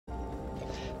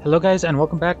Hello guys and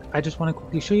welcome back. I just want to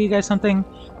quickly show you guys something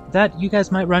that you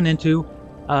guys might run into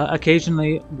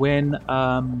occasionally when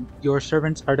your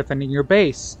servants are defending your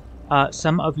base.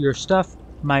 Some of your stuff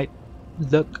might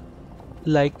look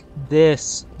like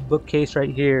this bookcase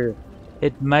right here.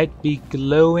 It might be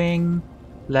glowing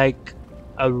like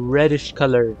a reddish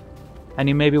color, and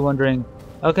you may be wondering,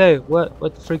 okay, what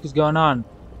the freak is going on,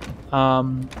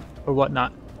 or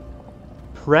whatnot.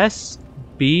 Press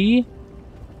B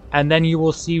and then you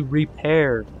will see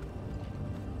repair,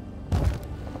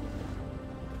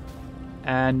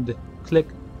 and click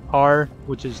R,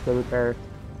 which is the repair,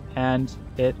 and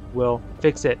it will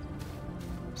fix it.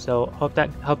 So hope that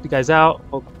helped you guys out.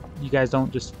 Hope you guys don't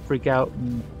just freak out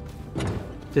and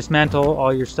dismantle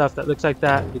all your stuff that looks like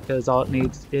that, because all it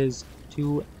needs is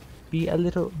to be a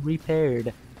little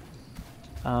repaired.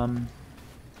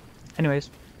 Anyways,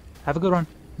 have a good one.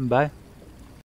 Bye.